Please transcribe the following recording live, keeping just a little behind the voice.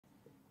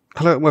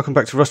Hello and welcome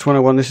back to Rust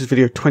 101. This is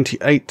video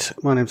 28.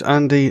 My name's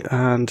Andy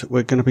and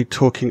we're going to be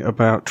talking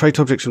about trait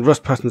objects and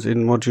Rust patterns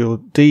in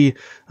module D.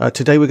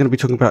 Today we're going to be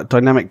talking about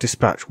dynamic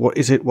dispatch. What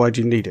is it? Why do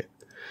you need it?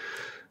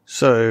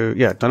 So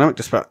yeah, dynamic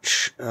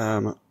dispatch.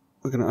 We're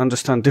going to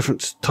understand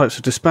different types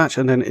of dispatch,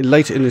 and then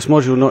later in this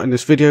module, not in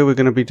this video, we're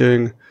going to be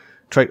doing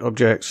trait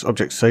objects,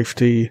 object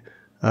safety,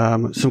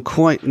 some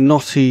quite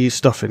knotty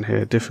stuff in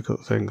here,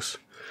 difficult things.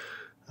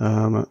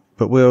 But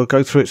we'll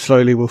go through it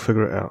slowly, we'll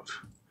figure it out.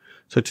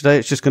 So today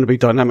it's just going to be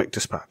dynamic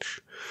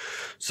dispatch.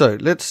 So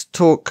let's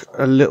talk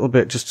a little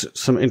bit, just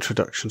some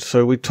introductions.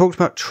 So we talked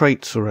about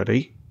traits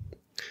already,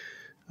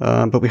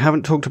 but we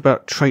haven't talked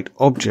about trait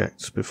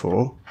objects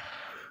before.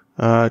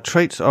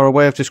 Traits are a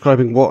way of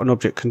describing what an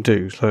object can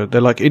do. So they're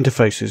like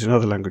interfaces in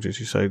other languages.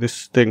 You say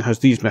this thing has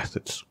these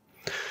methods.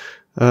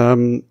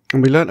 And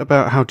we learnt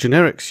about how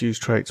generics use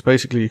traits.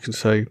 Basically you can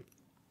say,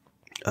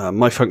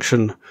 my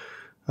function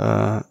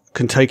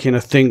can take in a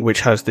thing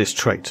which has this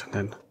trait, and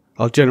then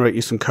I'll generate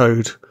you some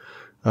code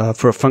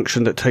for a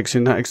function that takes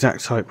in that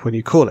exact type when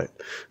you call it.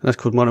 And that's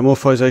called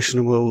monomorphization,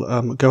 and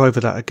we'll go over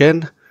that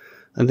again.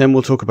 And then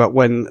we'll talk about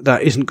when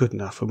that isn't good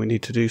enough and we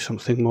need to do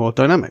something more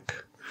dynamic.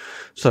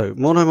 So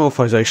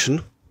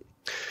monomorphization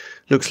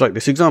looks like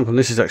this example. And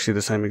this is actually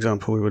the same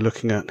example we were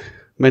looking at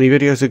many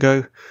videos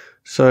ago.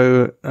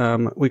 So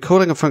we're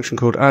calling a function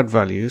called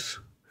addValues,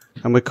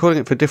 and we're calling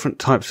it for different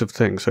types of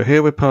things. So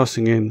here we're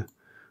passing in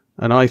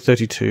an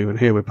i32, and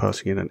here we're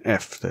passing in an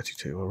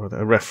f32, or rather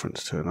a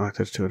reference to an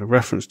i32 and a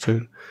reference to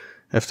an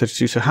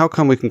f32. So how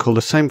come we can call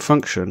the same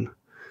function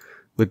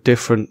with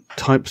different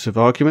types of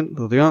argument?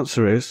 Well, the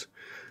answer is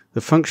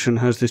the function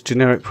has this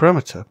generic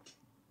parameter,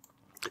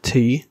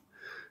 t,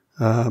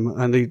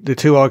 and the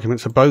two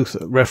arguments are both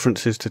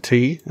references to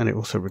t, and it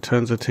also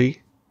returns a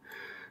t.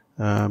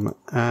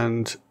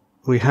 And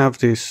we have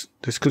this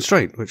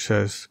constraint which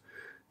says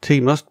t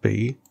must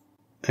be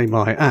a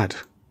myAdd.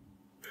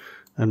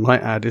 And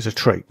myAdd is a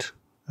trait,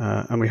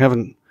 and we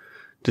haven't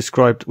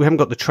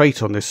got the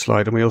trait on this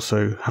slide, and we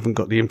also haven't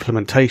got the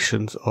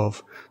implementations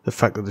of the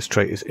fact that this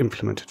trait is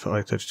implemented for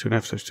i32 and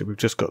f32. We've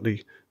just got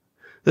the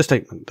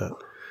statement that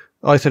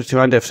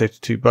i32 and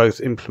f32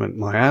 both implement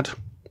myAdd,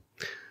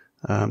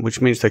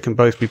 which means they can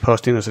both be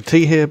passed in as a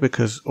t here,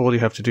 because all you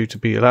have to do to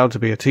be allowed to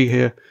be a t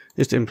here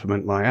is to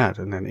implement myAdd,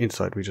 and then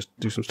inside we just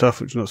do some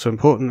stuff which is not so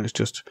important. It's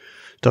just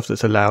stuff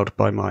that's allowed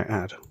by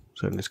myAdd.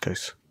 So in this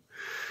case,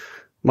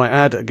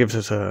 myAdd gives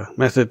us a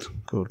method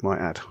called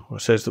myAdd, or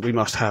says that we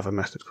must have a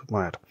method called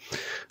myAdd.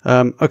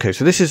 Okay,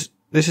 so this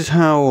is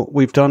how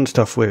we've done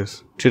stuff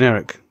with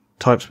generic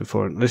types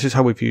before, and this is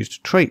how we've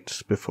used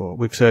traits before.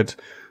 We've said,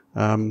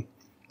 I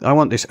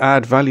want this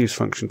addValues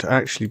function to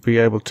actually be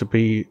able to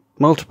be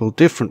multiple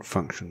different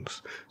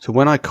functions. So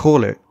when I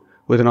call it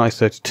with an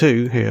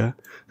i32 here,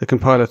 the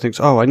compiler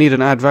thinks, oh, I need an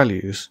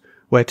addValues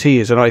where t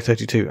is an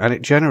i32, and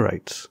it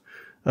generates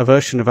a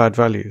version of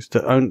addValues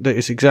that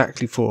is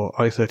exactly for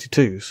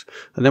i32s.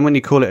 And then when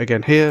you call it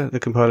again here, the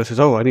compiler says,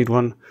 oh, I need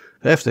one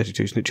for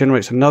f32s, and it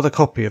generates another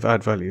copy of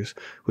addValues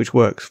which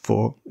works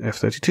for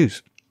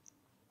f32s.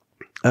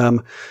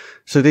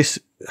 So this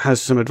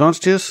has some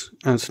advantages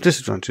and some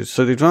disadvantages.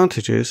 So the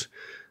advantage is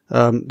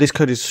this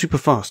code is super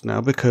fast now,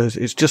 because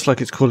it's just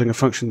like it's calling a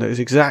function that is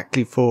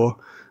exactly for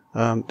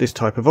this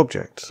type of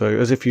object. So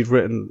as if you'd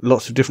written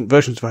lots of different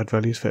versions of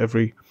addValues for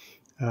every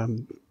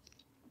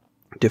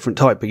different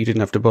type, but you didn't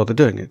have to bother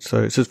doing it.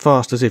 So it's as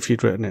fast as if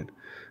you'd written it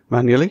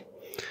manually.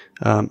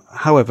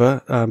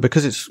 However,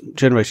 because it's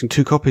generating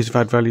two copies of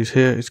addValues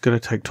here, it's going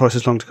to take twice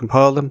as long to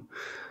compile them.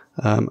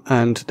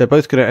 And they're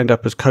both going to end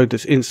up as code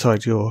that's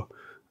inside your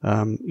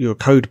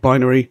code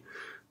binary.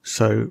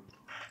 So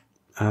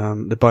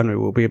the binary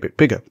will be a bit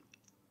bigger.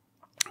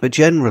 But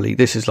generally,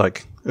 this is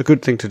like a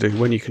good thing to do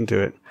when you can do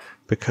it,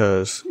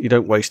 because you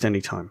don't waste any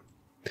time.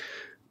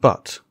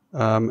 But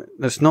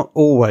that's not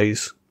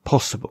always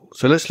possible.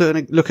 So let's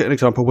look at an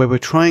example where we're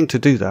trying to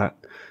do that,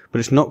 but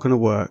it's not going to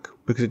work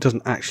because it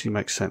doesn't actually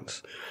make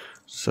sense.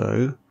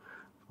 So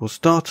we'll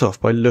start off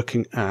by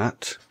looking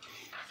at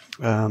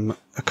a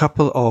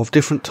couple of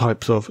different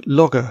types of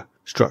logger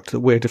struct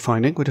that we're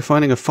defining. We're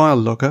defining a file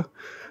logger,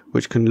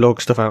 which can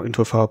log stuff out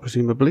into a file,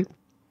 presumably,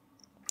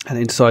 and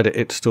inside it,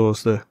 it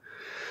stores the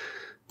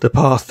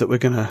path that we're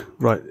going to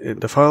write in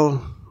the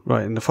file,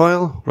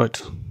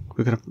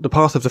 the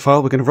path of the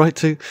file we're going to write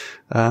to,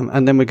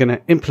 and then we're going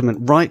to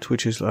implement write,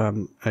 which is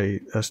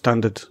a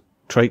standard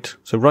trait.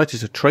 So write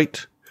is a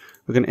trait.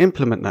 We're going to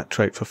implement that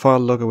trait for file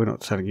logger. We're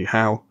not telling you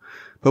how,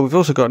 but we've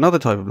also got another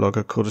type of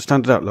logger called a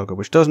standard out logger,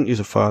 which doesn't use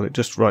a file. It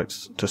just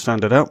writes to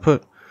standard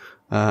output,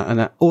 and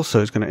that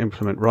also is going to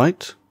implement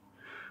write.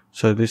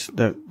 So these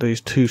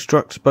two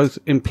structs both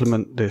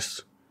implement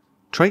this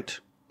trait,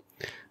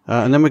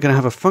 and then we're going to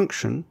have a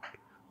function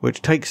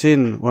which takes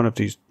in one of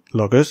these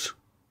loggers,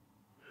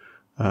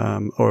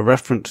 or a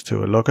reference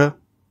to a logger,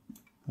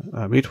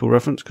 a mutable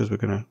reference, because we're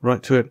going to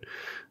write to it.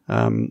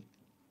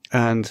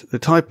 And the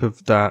type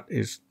of that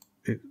is,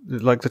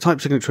 like the type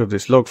signature of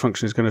this log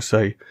function is going to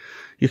say,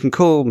 you can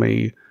call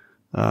me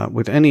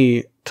with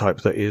any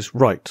type that is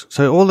write.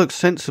 So it all looks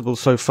sensible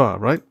so far,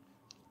 right?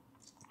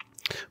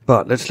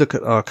 But let's look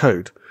at our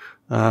code.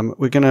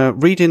 We're going to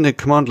read in the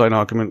command line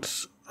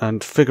arguments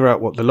and figure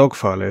out what the log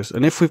file is.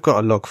 And if we've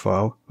got a log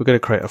file, we're going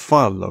to create a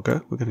file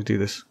logger. We're going to do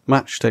this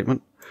match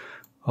statement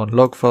on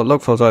log file.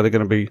 Log file is either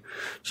going to be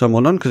some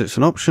or none because it's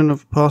an option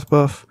of path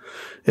buff.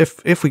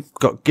 If we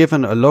got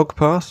given a log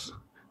path,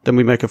 then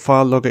we make a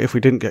file logger. If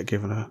we didn't get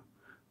given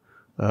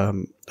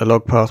a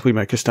log path, we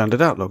make a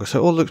standard out logger. So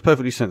it all looks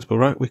perfectly sensible,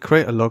 right? We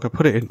create a logger,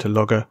 put it into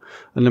logger,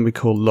 and then we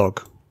call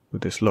log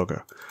with this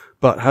logger.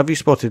 But have you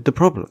spotted the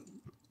problem?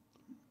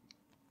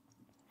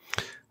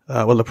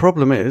 Well, the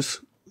problem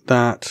is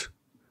that,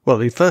 well,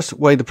 the first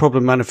way the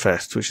problem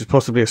manifests, which is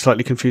possibly a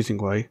slightly confusing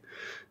way,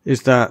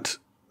 is that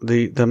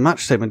the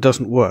match statement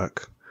doesn't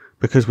work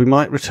because we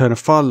might return a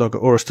file logger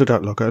or a stood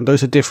out logger, and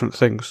those are different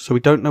things. So we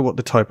don't know what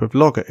the type of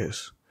logger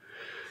is.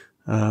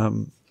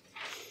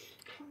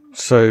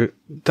 So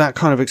that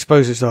kind of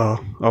exposes our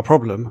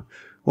problem.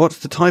 What's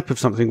the type of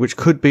something which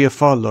could be a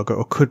file logger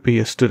or could be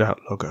a stood out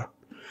logger?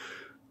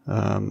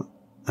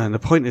 And the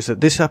point is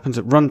that this happens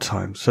at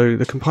runtime. So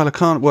the compiler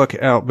can't work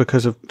it out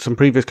because of some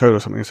previous code or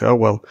something and say, oh,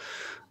 well,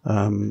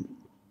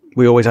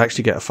 we always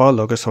actually get a file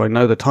logger, so I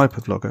know the type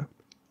of logger.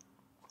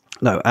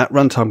 No, at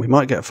runtime, we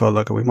might get a file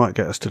logger, we might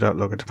get a stood out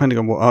logger, depending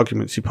on what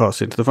arguments you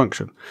pass into the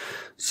function.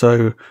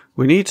 So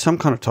we need some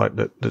kind of type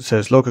that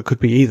says logger could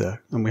be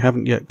either, and we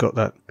haven't yet got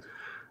that,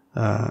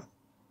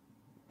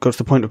 got to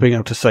the point of being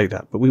able to say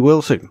that, but we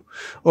will soon.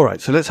 All right,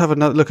 so let's have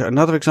another look at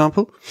another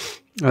example.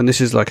 And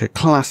this is like a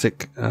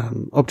classic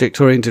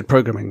object-oriented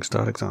programming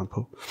style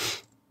example.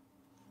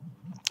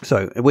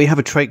 So we have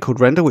a trait called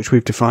render, which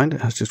we've defined.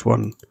 It has just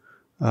one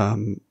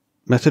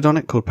method on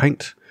it called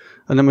paint.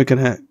 And then we're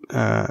going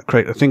to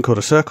create a thing called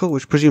a circle,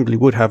 which presumably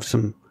would have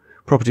some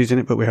properties in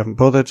it, but we haven't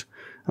bothered.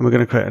 And we're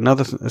going to create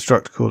another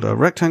struct called a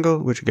rectangle,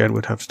 which again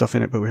would have stuff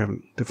in it, but we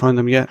haven't defined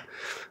them yet.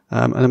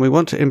 And then we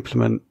want to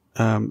implement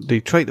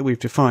the trait that we've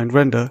defined,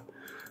 render,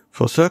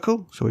 for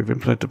circle. So we've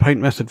implemented the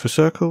paint method for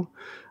circle,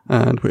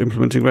 and we're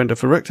implementing render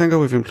for rectangle.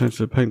 We've implemented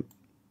the paint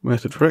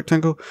method for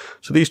rectangle.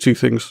 So these two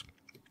things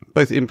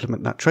both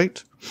implement that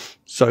trait.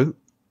 So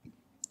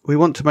we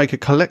want to make a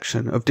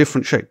collection of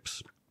different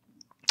shapes.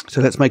 So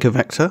let's make a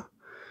vector,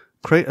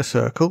 create a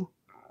circle,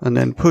 and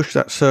then push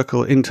that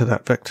circle into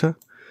that vector.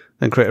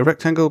 Then create a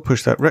rectangle,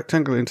 push that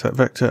rectangle into that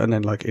vector, and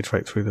then like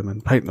iterate through them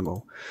and paint them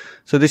all.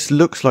 So this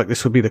looks like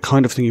this would be the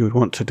kind of thing you would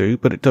want to do,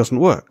 but it doesn't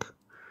work.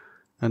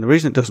 And the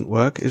reason it doesn't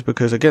work is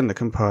because, again, the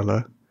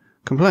compiler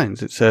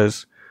complains. It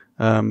says,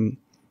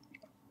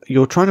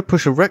 you're trying to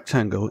push a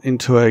rectangle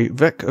into a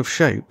vec of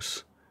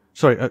shapes.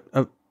 Sorry,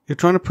 you're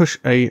trying to push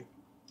a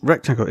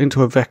rectangle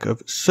into a vec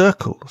of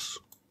circles.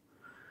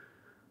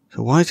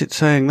 So why is it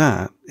saying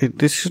that?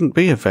 This shouldn't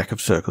be a vec of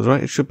circles,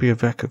 right? It should be a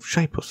vec of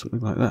shape or something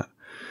like that.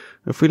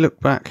 If we look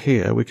back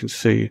here, we can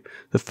see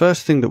the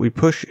first thing that we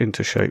push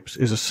into shapes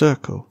is a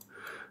circle.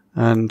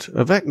 And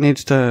a vec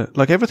needs to,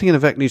 like everything in a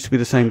vec needs to be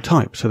the same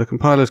type. So the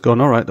compiler's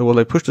gone, all right, well,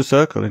 they pushed a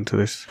circle into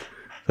this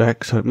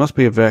vec, so it must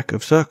be a vec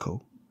of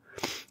circle.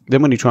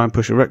 Then when you try and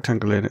push a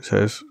rectangle in, it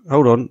says,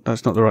 hold on,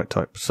 that's not the right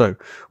type. So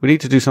we need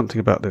to do something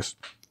about this.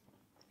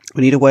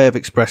 We need a way of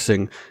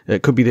expressing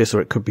it could be this or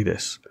it could be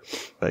this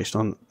based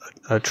on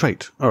a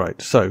trait. All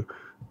right, so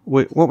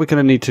what we're going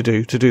to need to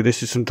do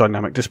this is some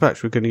dynamic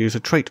dispatch. We're going to use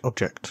a trait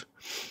object.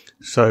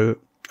 So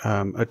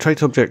a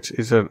trait object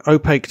is an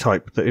opaque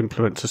type that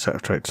implements a set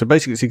of traits. So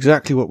basically it's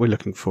exactly what we're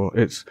looking for.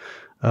 It's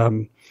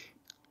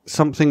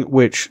something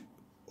which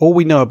all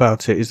we know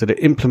about it is that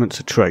it implements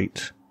a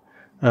trait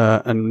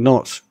and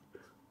not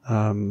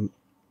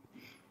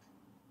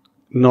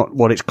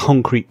what its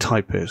concrete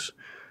type is.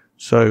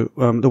 So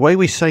the way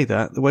we say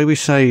that, the way we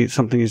say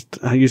something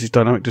uses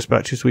dynamic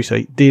dispatch is we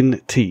say din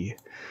t.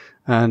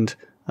 And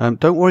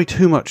don't worry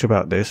too much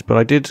about this, but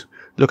I did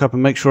look up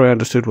and make sure I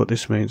understood what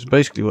this means.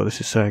 Basically what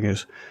this is saying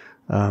is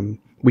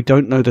we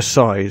don't know the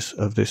size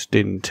of this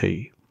din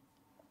t.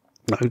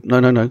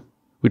 No.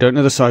 We don't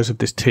know the size of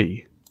this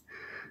t.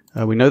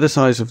 We know the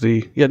size of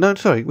we don't know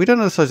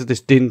the size of this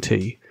din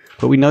t,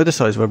 but we know the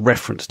size of a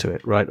reference to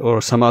it, right?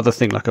 Or some other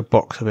thing like a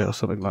box of it or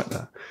something like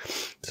that.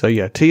 So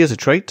yeah, t is a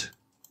trait.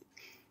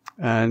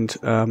 And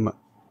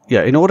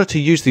in order to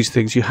use these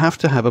things, you have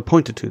to have a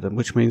pointer to them,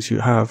 which means you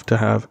have to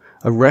have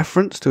a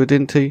reference to a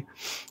din t,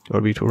 or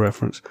a mutual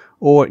reference,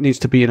 or it needs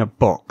to be in a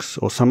box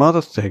or some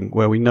other thing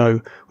where we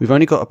know we've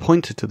only got a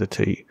pointer to the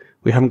t,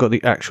 we haven't got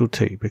the actual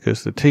t,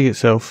 because the t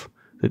itself,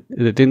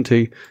 the din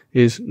t,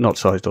 is not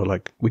sized, or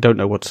like we don't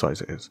know what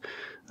size it is.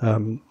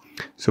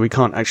 So we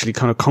can't actually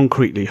kind of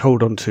concretely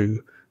hold on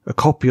to a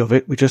copy of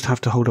it. We just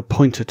have to hold a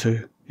pointer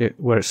to it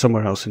where it's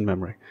somewhere else in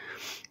memory.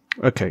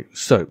 Okay,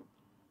 so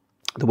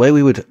the way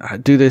we would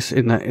do this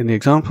in the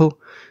example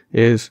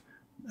is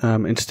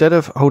instead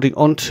of holding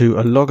onto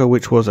a logger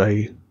which was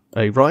a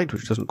write,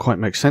 which doesn't quite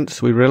make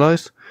sense, we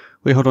realized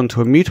we hold on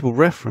to a mutable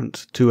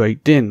reference to a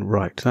din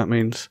write. That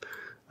means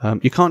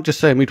you can't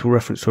just say a mutable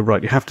reference to a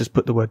write. You have to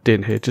put the word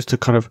din here just to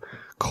kind of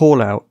call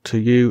out to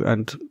you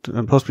and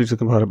possibly to the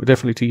compiler, but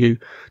definitely to you,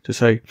 to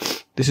say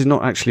this is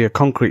not actually a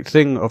concrete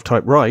thing of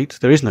type write.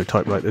 There is no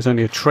type write. There's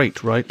only a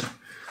trait write.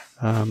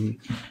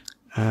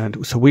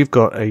 And so we've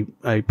got a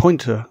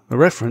pointer, a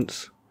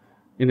reference,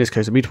 in this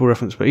case a mutable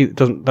reference, but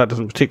that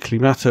doesn't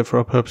particularly matter for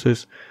our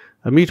purposes,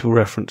 a mutable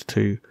reference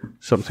to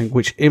something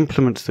which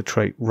implements the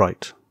trait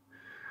write.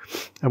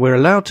 And we're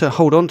allowed to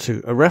hold on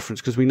to a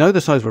reference because we know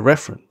the size of a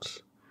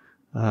reference.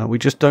 We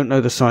just don't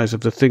know the size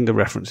of the thing the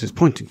reference is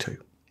pointing to,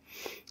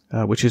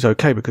 which is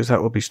okay because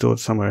that will be stored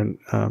somewhere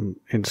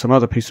in some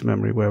other piece of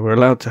memory where we're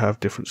allowed to have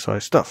different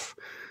size stuff.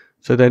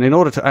 So then in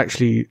order to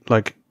actually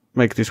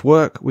make this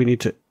work, we need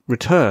to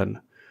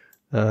return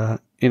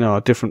in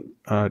our different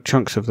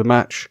chunks of the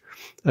match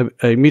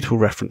a mutable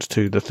reference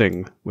to the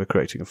thing we're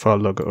creating, a file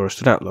logger or a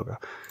stdout logger.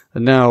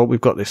 And now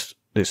we've got this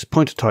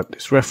pointer type,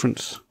 this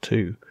reference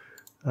to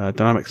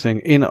dynamic thing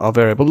in our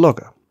variable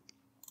logger.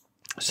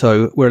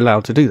 So we're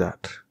allowed to do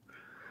that.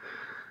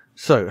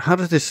 So how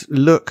does this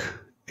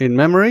look in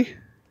memory?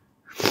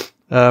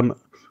 Well,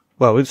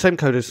 with the same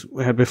code as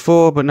we had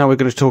before, but now we're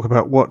going to talk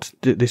about what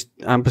this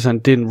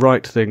 &din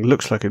write thing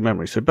looks like in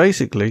memory. So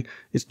basically,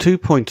 it's 2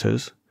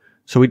 pointers.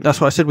 So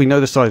that's why I said we know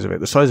the size of it.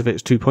 The size of it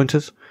is 2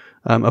 pointers.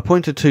 A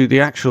pointer to the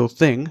actual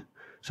thing,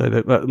 so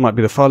that might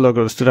be the file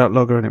logger or the stdout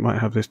logger, and it might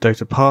have this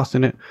data path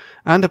in it,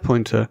 and a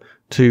pointer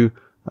to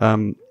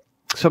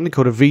something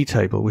called a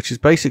vtable, which is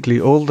basically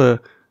all the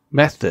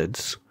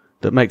methods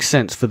that make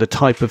sense for the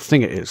type of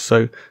thing it is.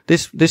 So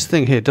this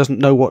thing here doesn't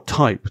know what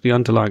type the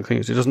underlying thing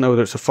is. It doesn't know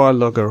whether it's a file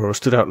logger or a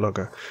stdout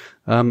logger.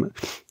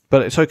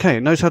 But it's okay.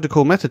 It knows how to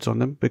call methods on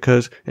them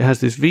because it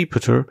has this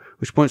vputter,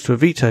 which points to a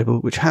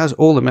vtable, which has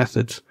all the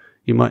methods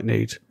you might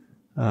need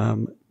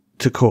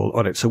to call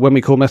on it. So when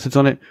we call methods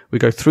on it, we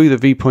go through the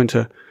v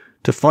pointer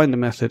to find the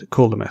method,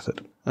 call the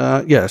method.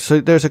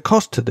 So there's a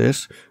cost to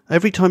this.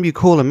 Every time you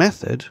call a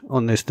method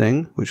on this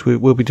thing, which we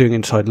will be doing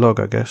inside log,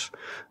 I guess,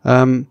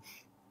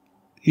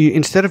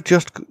 instead of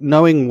just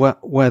knowing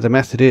where the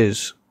method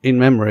is in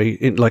memory,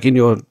 in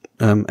your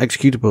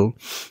executable,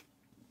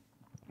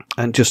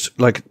 and just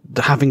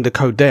having the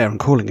code there and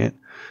calling it,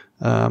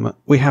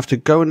 we have to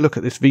go and look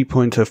at this v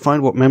pointer,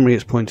 find what memory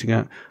it's pointing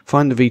at,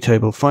 find the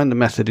vtable, find the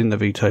method in the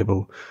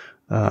vtable,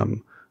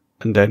 and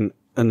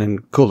then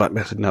call that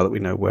method now that we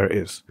know where it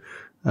is.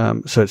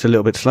 So it's a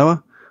little bit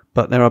slower,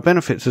 but there are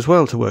benefits as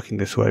well to working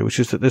this way, which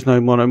is that there's no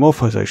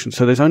monomorphization.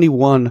 So there's only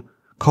one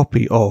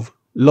copy of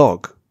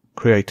log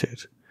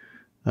created.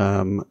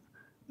 And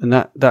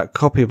that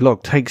copy of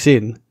log takes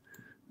in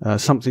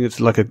something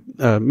that's like a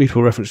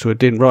mutable reference to a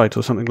din write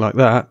or something like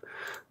that.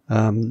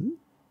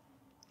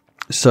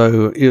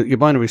 So your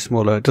binary is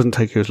smaller. It doesn't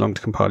take you as long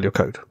to compile your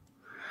code.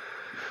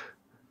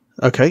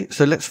 Okay,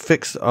 so let's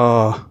fix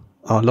our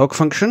log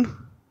function.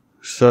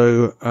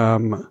 So I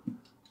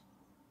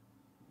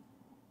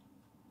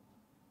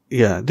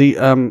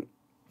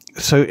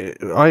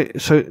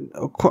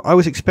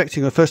was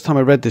expecting the first time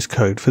I read this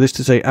code for this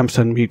to say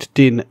 &mut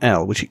din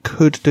L, which it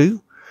could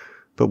do,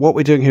 but what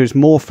we're doing here is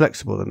more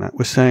flexible than that.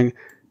 We're saying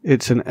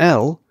it's an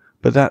L,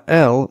 but that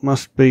L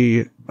must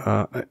be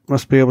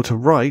able to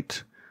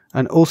write,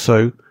 and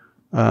also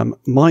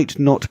might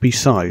not be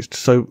sized.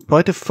 So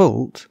by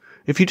default,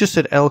 if you just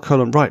said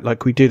L:\write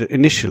like we did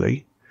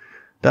initially,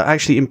 that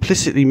actually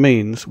implicitly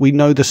means we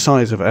know the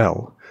size of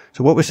L.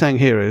 So what we're saying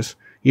here is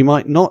you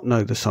might not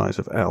know the size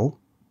of L.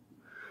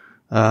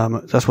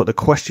 That's what the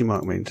question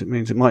mark means. It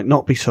means it might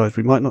not be sized.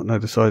 We might not know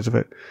the size of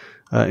it.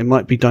 It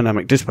might be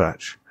dynamic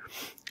dispatch.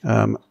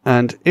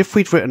 And if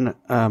we'd written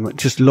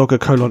just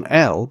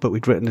logger:\L, but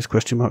we'd written this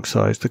question mark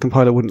sized, the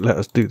compiler wouldn't let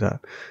us do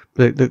that.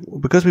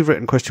 Because we've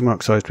written question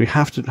mark sized, we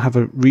have to have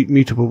a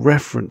mutable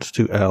reference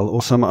to L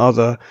or some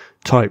other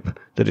type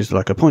that is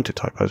like a pointer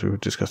type, as we were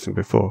discussing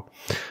before.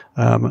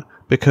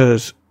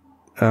 Because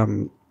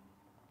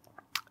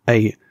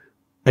a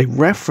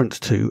reference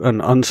to an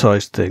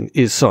unsized thing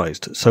is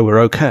sized, so we're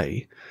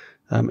okay.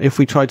 If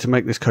we tried to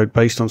make this code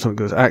based on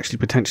something that's actually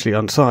potentially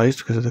unsized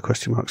because of the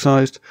question mark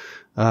sized,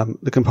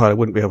 the compiler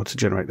wouldn't be able to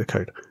generate the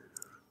code.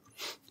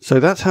 So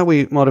that's how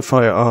we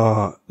modify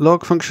our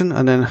log function.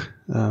 And then,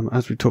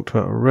 as we talked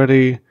about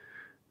already,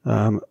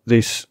 the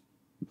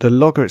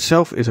logger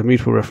itself is a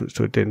mutable reference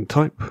to a din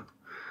type.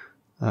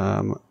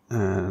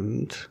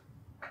 And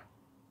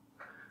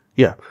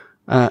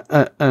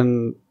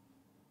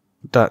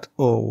that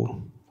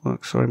all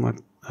works. Sorry, my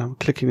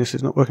clicking this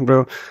is not working very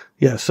well.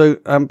 Yeah, so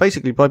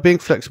basically by being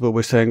flexible,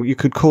 we're saying you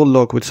could call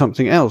log with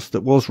something else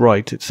that was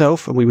write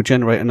itself, and we would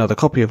generate another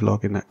copy of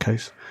log in that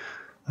case.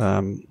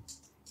 But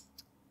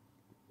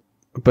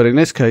in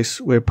this case,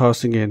 we're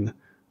passing in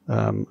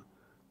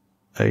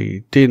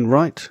a din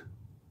write,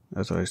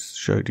 as I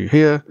showed you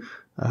here.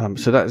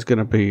 So that is going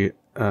to be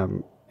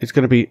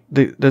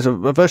there's a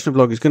version of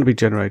log is going to be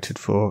generated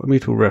for a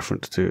mutable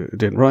reference to a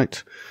din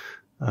write,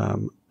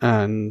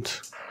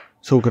 and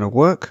it's all going to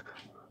work.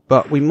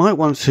 But we might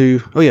want to,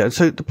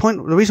 so the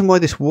reason why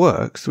this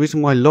works, the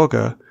reason why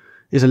logger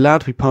is allowed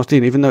to be passed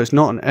in, even though it's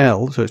not an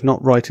L, so it's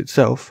not write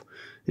itself,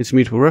 it's a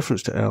mutable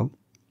reference to L,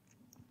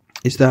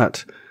 is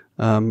that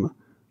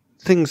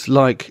things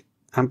like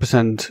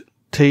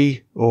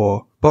 &t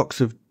or box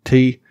of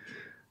t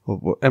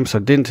or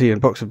ampersand_dint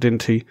and box of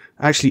dint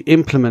actually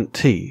implement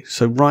t.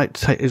 So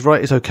write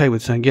is okay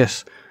with saying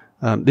yes.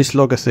 This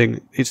logger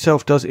thing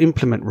itself does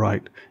implement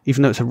write,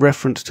 even though it's a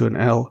reference to an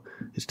L,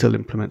 it still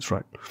implements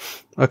write.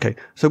 Okay,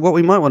 so what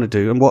we might want to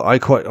do, and what I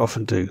quite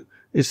often do,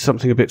 is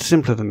something a bit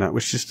simpler than that,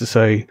 which is to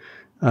say,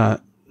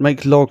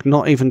 make log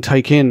not even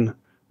take in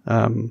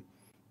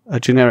a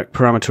generic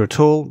parameter at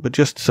all, but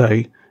just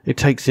say it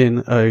takes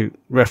in a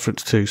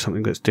reference to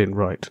something that's dint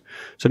write.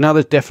 So now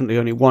there's definitely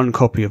only one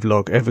copy of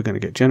log ever going to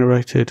get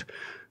generated,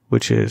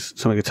 which is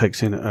something that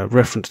takes in a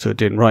reference to a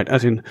dint write,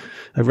 as in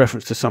a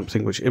reference to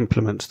something which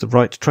implements the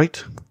write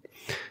trait.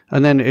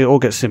 And then it all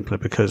gets simpler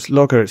because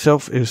logger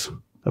itself is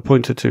a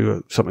pointer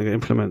to something that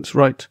implements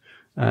write,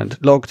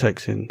 and log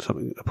takes in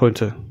something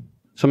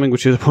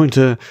which is a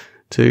pointer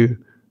to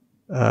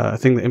a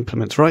thing that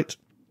implements write,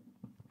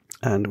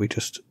 and we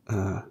just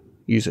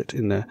use it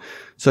in there.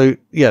 So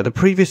yeah, the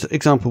previous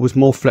example was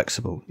more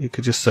flexible. You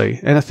could just say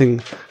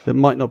anything that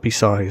might not be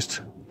sized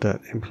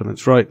that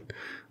implements write,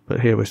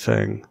 but here we're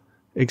saying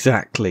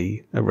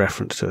exactly a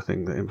reference to a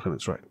thing that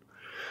implements write.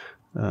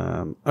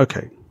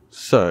 Okay,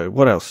 so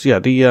what else? Yeah,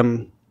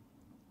 the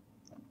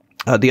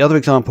other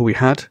example we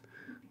had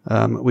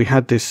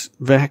this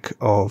vec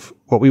of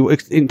what we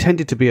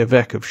intended to be a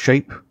vec of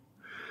shape,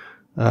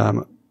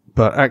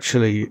 but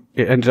actually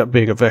it ended up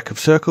being a vec of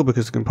circle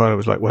because the compiler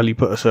was like, well, you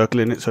put a circle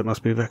in it, so it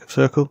must be a vec of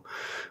circle.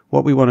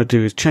 What we want to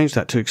do is change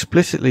that to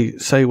explicitly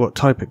say what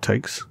type it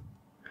takes.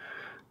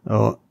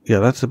 Or yeah,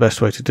 that's the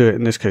best way to do it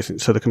in this case,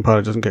 so the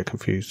compiler doesn't get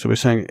confused. So we're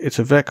saying it's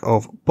a vec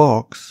of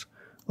box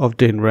of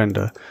dint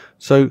render.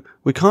 So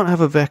we can't have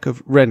a vec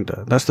of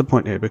render. That's the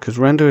point here, because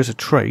render is a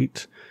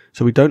trait,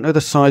 so we don't know the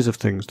size of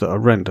things that are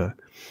render.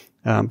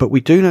 But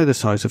we do know the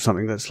size of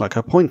something that's like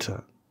a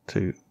pointer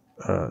to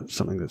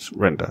something that's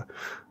render.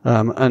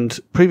 And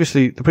the previous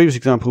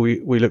example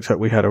we looked at,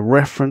 we had a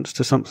reference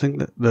to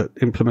something that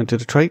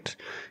implemented a trait.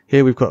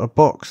 Here we've got a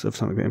box of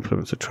something that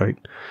implements a trait.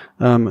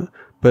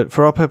 But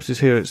for our purposes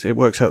here, it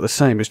works out the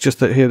same. It's just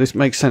that here this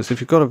makes sense. If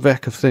you've got a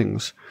vec of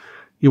things,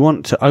 you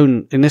want to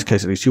own, in this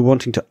case at least, you're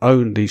wanting to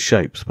own these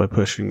shapes by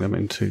pushing them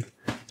into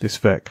this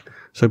vec.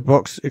 So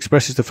box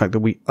expresses the fact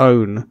that we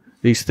own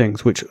these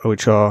things which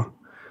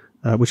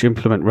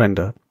implement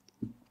render.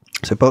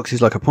 So box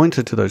is like a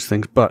pointer to those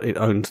things, but it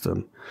owns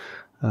them.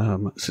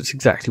 So it's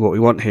exactly what we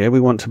want here. We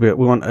want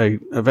a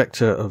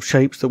vector of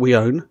shapes that we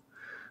own,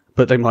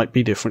 but they might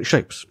be different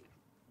shapes.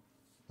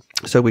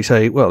 So we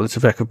say, well, it's a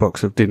vec of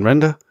box of dint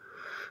render,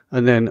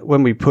 and then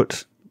when we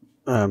put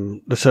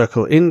the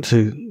circle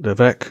into the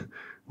vec,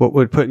 what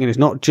we're putting in is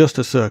not just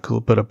a circle,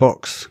 but a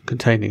box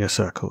containing a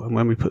circle. And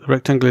when we put the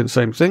rectangle in, the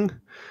same thing.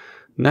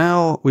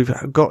 Now we've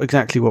got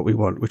exactly what we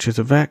want, which is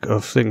a vec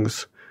of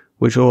things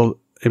which all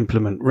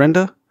implement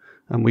render,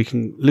 and we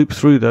can loop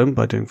through them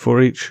by doing for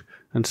each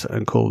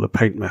and call the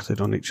paint method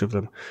on each of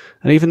them.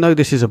 And even though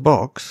this is a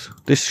box,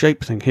 this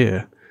shape thing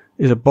here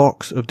is a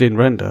box of dint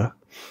render,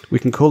 we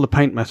can call the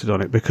paint method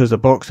on it because the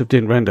box of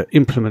dint render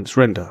implements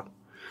render.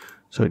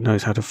 So it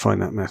knows how to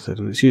find that method,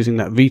 and it's using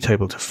that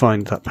vtable to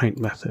find that paint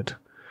method,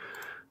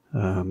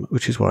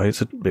 which is why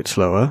it's a bit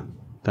slower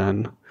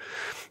than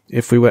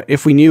if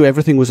we knew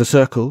everything was a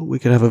circle, we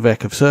could have a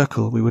vec of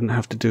circle. We wouldn't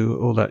have to do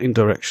all that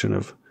indirection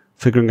of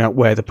figuring out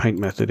where the paint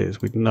method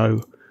is. We'd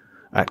know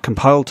at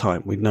compile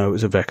time, we'd know it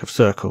was a vec of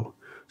circle.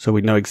 So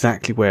we'd know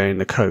exactly where in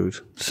the code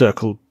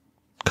circle :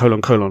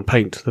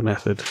 paint the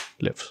method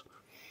lives.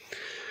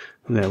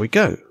 And there we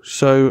go.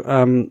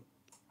 So,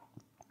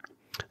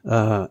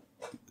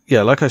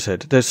 yeah, like I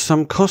said, there's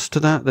some cost to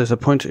that. There's a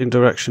pointer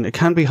indirection. It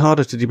can be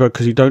harder to debug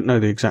because you don't know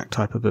the exact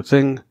type of the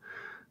thing.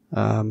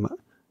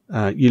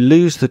 You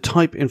lose the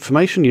type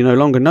information. You no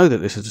longer know that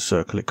this is a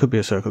circle. It could be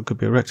a circle, it could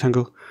be a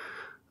rectangle.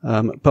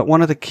 But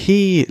one of the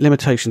key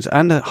limitations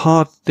and a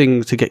hard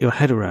thing to get your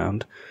head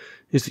around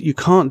is that you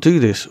can't do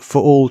this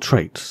for all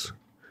traits.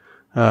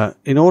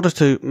 In order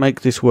to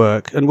make this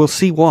work, and we'll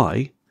see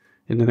why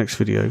in the next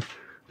video,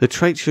 the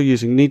traits you're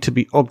using need to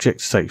be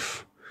object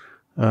safe.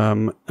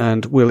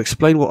 And we'll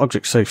explain what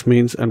object safe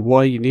means and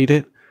why you need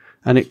it.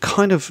 And it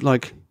kind of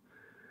like,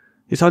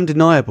 it's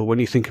undeniable when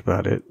you think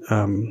about it,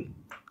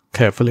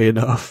 carefully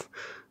enough,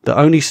 that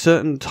only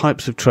certain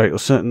types of trait or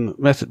certain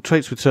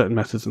traits with certain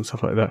methods and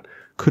stuff like that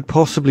could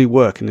possibly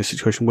work in this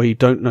situation where you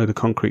don't know the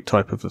concrete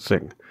type of the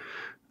thing.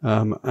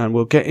 And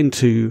we'll get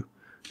into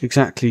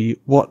exactly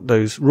what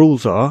those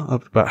rules are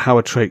about how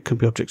a trait can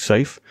be object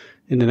safe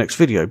in the next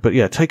video. But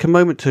yeah, take a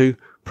moment to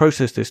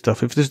process this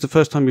stuff. If this is the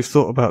first time you've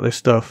thought about this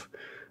stuff,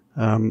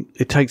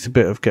 it takes a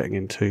bit of getting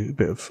into, a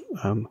bit of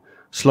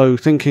slow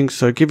thinking.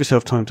 So give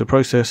yourself time to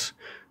process.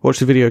 Watch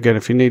the video again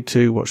if you need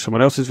to. Watch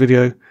someone else's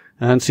video,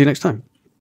 and see you next time.